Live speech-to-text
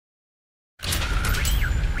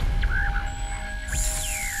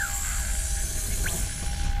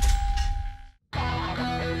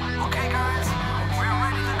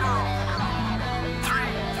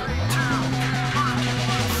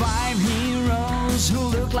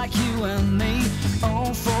look like you and me,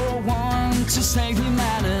 all for one to save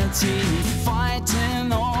humanity,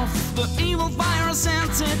 fighting off the evil virus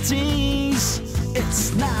entities.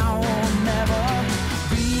 It's now or never.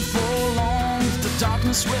 Before long, the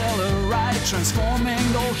darkness will arrive,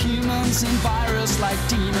 transforming all humans in virus like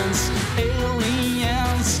demons,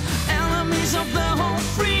 aliens, enemies of the whole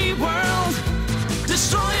free world,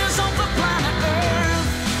 destroyers of the planet Earth.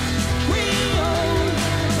 We own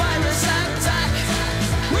virus attack.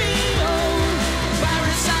 We own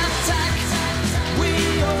virus attack. We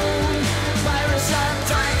own virus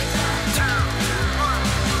attack.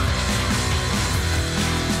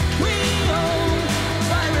 We own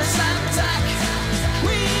virus attack.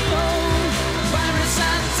 We own virus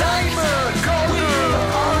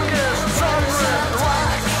attack.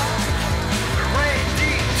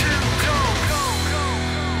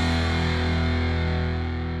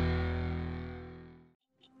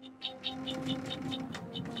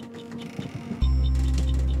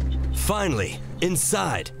 Finally,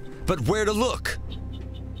 inside. But where to look?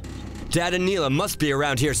 Dad and Neela must be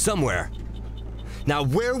around here somewhere. Now,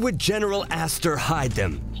 where would General Aster hide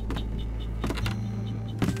them?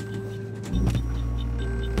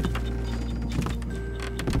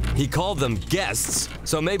 He called them guests,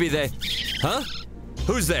 so maybe they... Huh?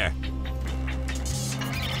 Who's there?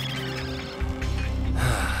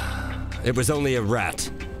 It was only a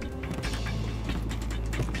rat.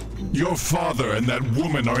 Your father and that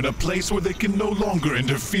woman are in a place where they can no longer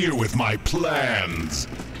interfere with my plans.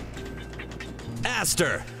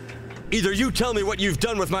 Aster! Either you tell me what you've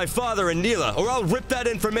done with my father and Neela, or I'll rip that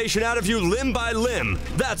information out of you limb by limb.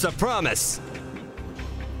 That's a promise.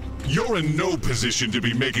 You're in no position to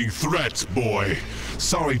be making threats, boy.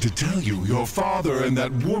 Sorry to tell you, your father and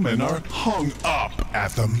that woman are hung up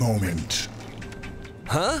at the moment.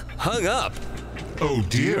 Huh? Hung up? Oh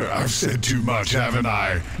dear, I've said too much, haven't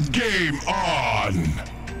I? Game on!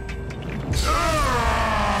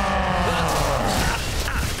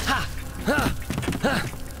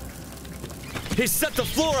 He set the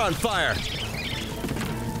floor on fire!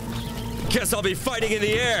 Guess I'll be fighting in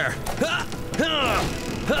the air! Uh-oh.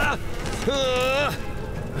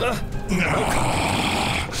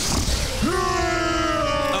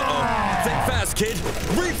 Think fast, kid!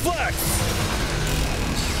 Reflex!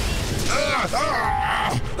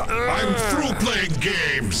 I'm through playing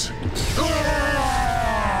games!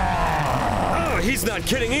 Oh, he's not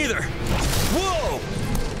kidding either! Whoa!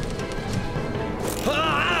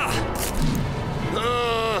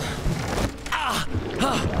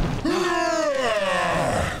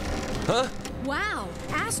 Huh? Wow,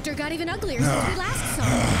 Aster got even uglier since we last saw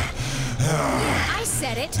him. Yeah, I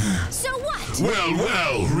said it. So what? Well,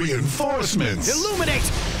 well, reinforcements!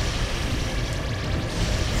 Illuminate!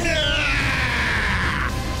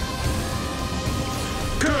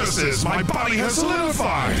 Curses, my body has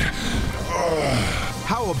solidified!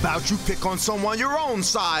 How about you pick on someone your own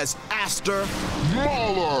size, Aster?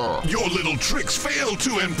 Mauler! Your little tricks fail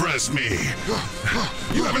to impress me!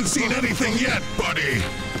 You haven't seen anything yet, buddy!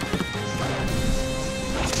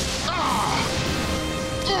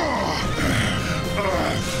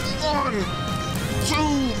 1,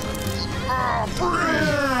 2,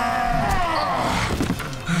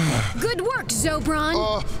 3. Good work, Zobron.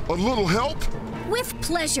 A little help? With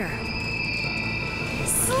pleasure.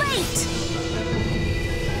 Slate!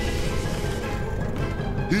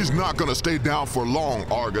 He's not gonna stay down for long,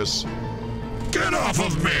 Argus. Get off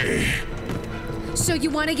of me! So you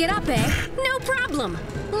want to get up, eh? No problem.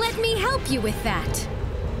 Let me help you with that.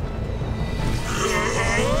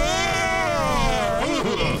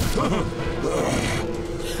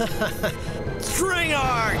 String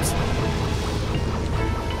art!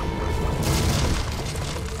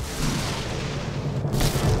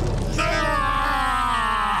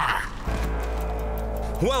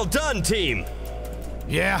 Well done, team!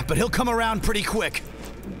 Yeah, but he'll come around pretty quick.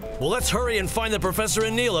 Well, let's hurry and find the Professor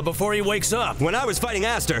and Neela before he wakes up. When I was fighting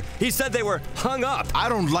Aster, he said they were hung up. I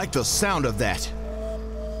don't like the sound of that.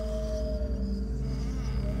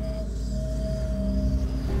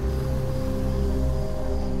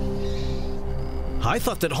 I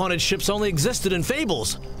thought that haunted ships only existed in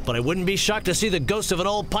fables, but I wouldn't be shocked to see the ghost of an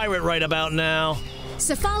old pirate right about now.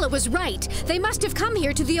 Safala was right. They must have come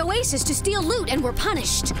here to the oasis to steal loot and were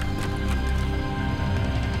punished.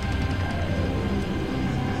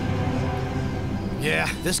 Yeah,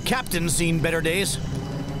 this captain's seen better days.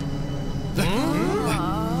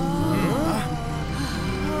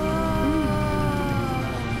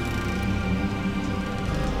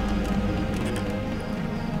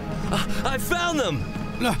 I found them!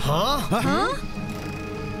 Huh?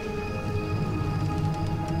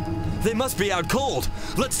 They must be out cold.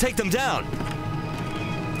 Let's take them down.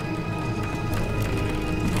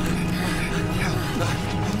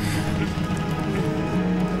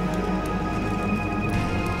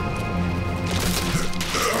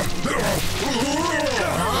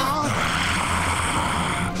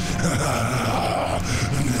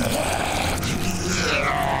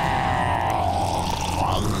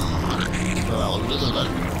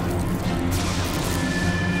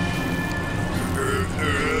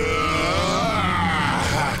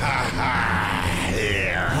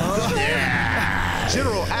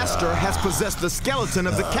 General Astor has possessed the skeleton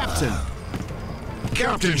of the captain.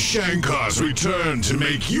 Captain Shankar's returned to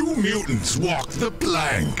make you mutants walk the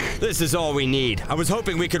plank. This is all we need. I was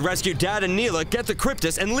hoping we could rescue Dad and Neela, get the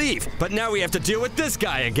Cryptus, and leave. But now we have to deal with this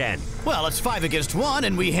guy again. Well, it's 5 against 1,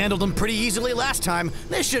 and we handled him pretty easily last time.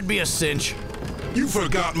 This should be a cinch. You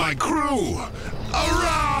forgot my crew.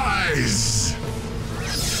 Arise!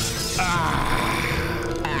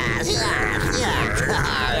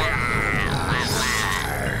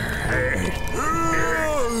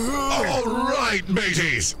 All right,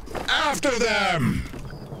 mateys. After them.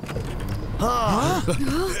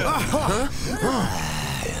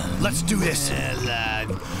 Let's do this.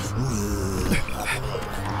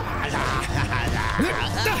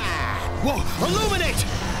 Whoa, illuminate!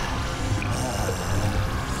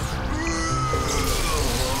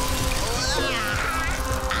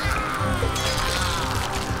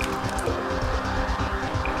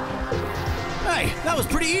 Hey, that was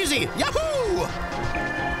pretty easy. Yahoo!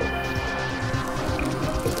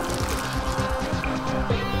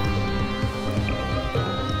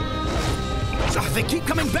 Oh, they keep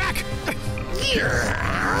coming back.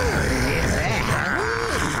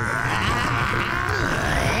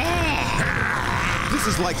 This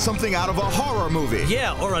is like something out of a horror movie.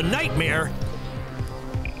 Yeah, or a nightmare.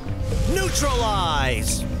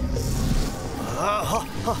 Neutralize!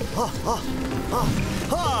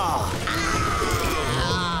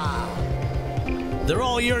 They're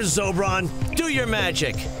all yours, Zobron. Do your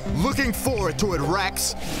magic. Looking forward to it,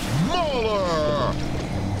 Rax. Mauler!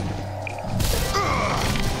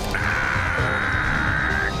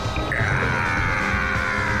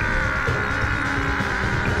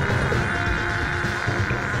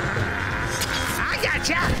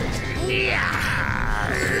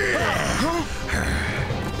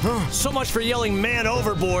 So much for yelling man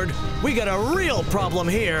overboard. We got a real problem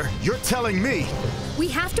here. You're telling me? We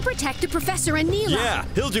have to protect the Professor and Neela. Yeah,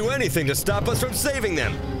 he'll do anything to stop us from saving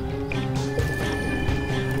them.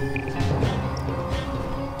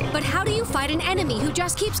 But how do you fight an enemy who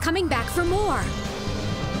just keeps coming back for more?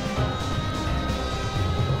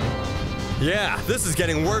 Yeah, this is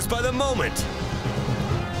getting worse by the moment.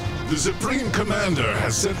 The Supreme Commander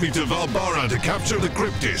has sent me to Valbara to capture the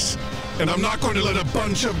Cryptus, and I'm not going to let a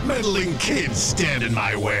bunch of meddling kids stand in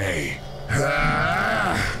my way.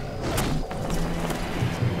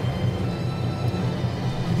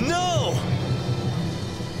 No!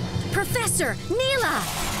 Professor, Neela!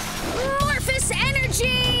 Morphous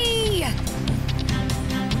energy!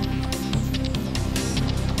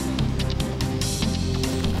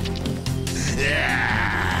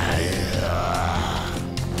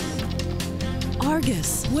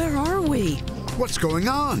 Argus, where are we? What's going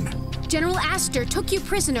on? General Astor took you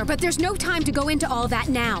prisoner, but there's no time to go into all that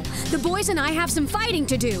now. The boys and I have some fighting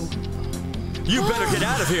to do. You better get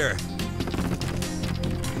out of here.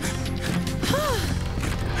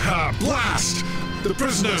 Blast! The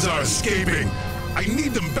prisoners are escaping. I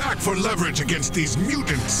need them back for leverage against these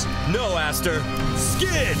mutants. No, Astor.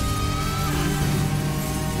 Skid!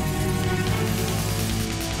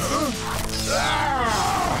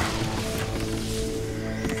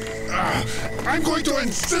 I'm going to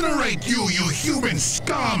incinerate you, you human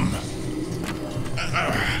scum!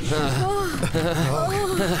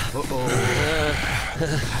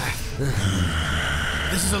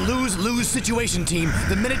 This is a lose-lose situation, team.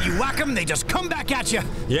 The minute you whack them, they just come back at you.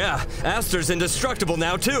 Yeah, Astor's indestructible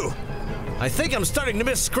now, too. I think I'm starting to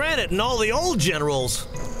miss Granite and all the old generals.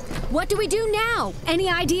 What do we do now? Any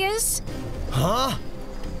ideas? Huh?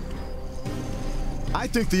 I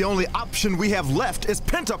think the only option we have left is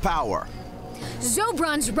pentapower.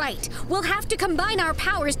 Zobron's right. We'll have to combine our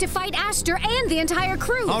powers to fight Astor and the entire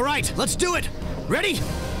crew. All right, let's do it. Ready?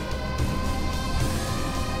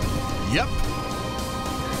 Yep.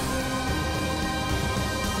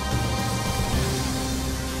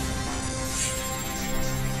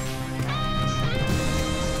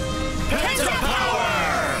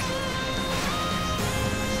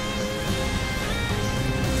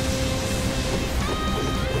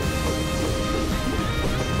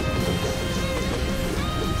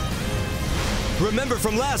 Remember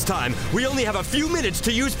from last time, we only have a few minutes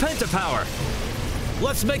to use pentapower.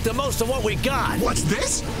 Let's make the most of what we got. What's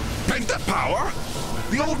this? Pentapower?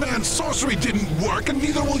 The old man's sorcery didn't work, and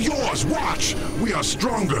neither will yours. Watch! We are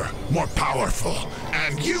stronger, more powerful,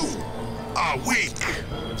 and you are weak.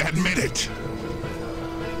 Admit it.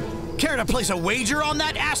 Care to place a wager on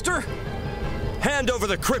that, Aster? Hand over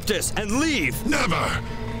the Cryptus and leave! Never!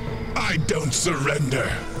 I don't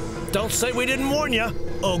surrender. Don't say we didn't warn you,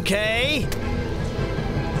 okay?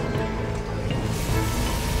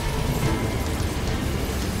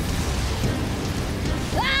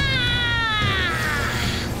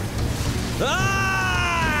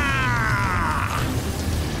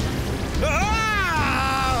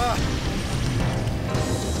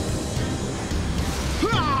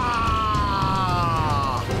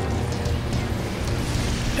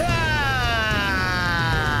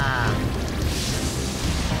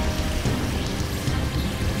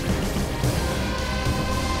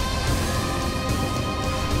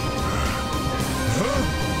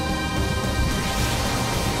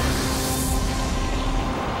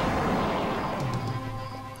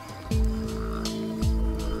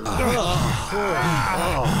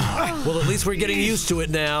 Well, at least we're getting used to it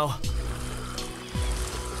now.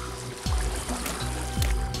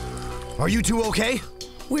 Are you two okay?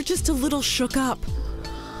 We're just a little shook up.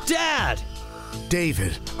 Dad!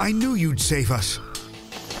 David, I knew you'd save us.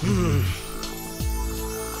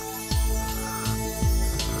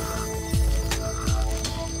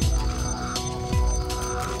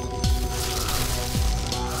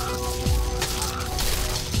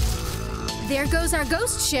 There goes our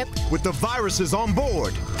ghost ship. With the viruses on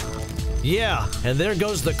board. Yeah, and there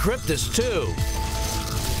goes the Cryptus, too.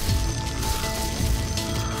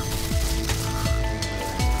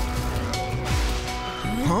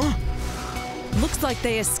 Huh? Looks like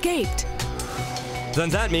they escaped.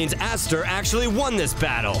 Then that means Aster actually won this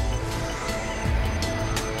battle.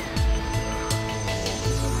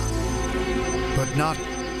 But not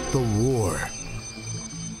the war.